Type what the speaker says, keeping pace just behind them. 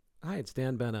Hi, it's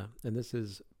Dan Benna, and this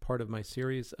is part of my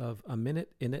series of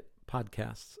AMinuteInIt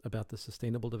podcasts about the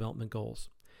Sustainable Development Goals.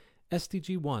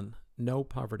 SDG1, no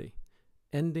poverty,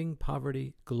 ending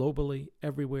poverty globally,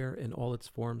 everywhere, in all its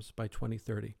forms by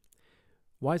 2030.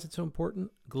 Why is it so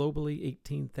important? Globally,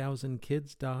 18,000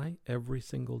 kids die every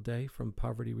single day from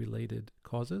poverty-related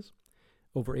causes.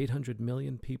 Over 800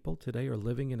 million people today are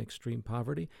living in extreme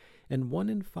poverty, and 1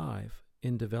 in 5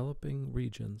 in developing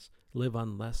regions live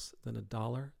on less than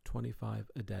 $1.25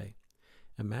 a day.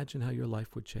 Imagine how your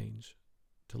life would change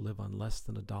to live on less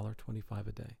than $1.25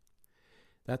 a day.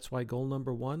 That's why goal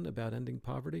number 1 about ending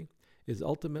poverty is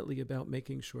ultimately about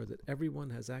making sure that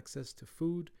everyone has access to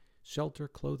food, shelter,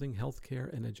 clothing,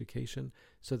 healthcare, and education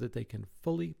so that they can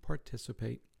fully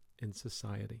participate in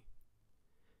society.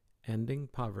 Ending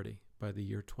poverty by the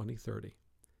year 2030.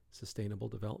 Sustainable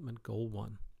Development Goal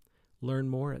 1. Learn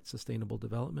more at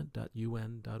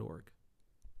sustainabledevelopment.un.org.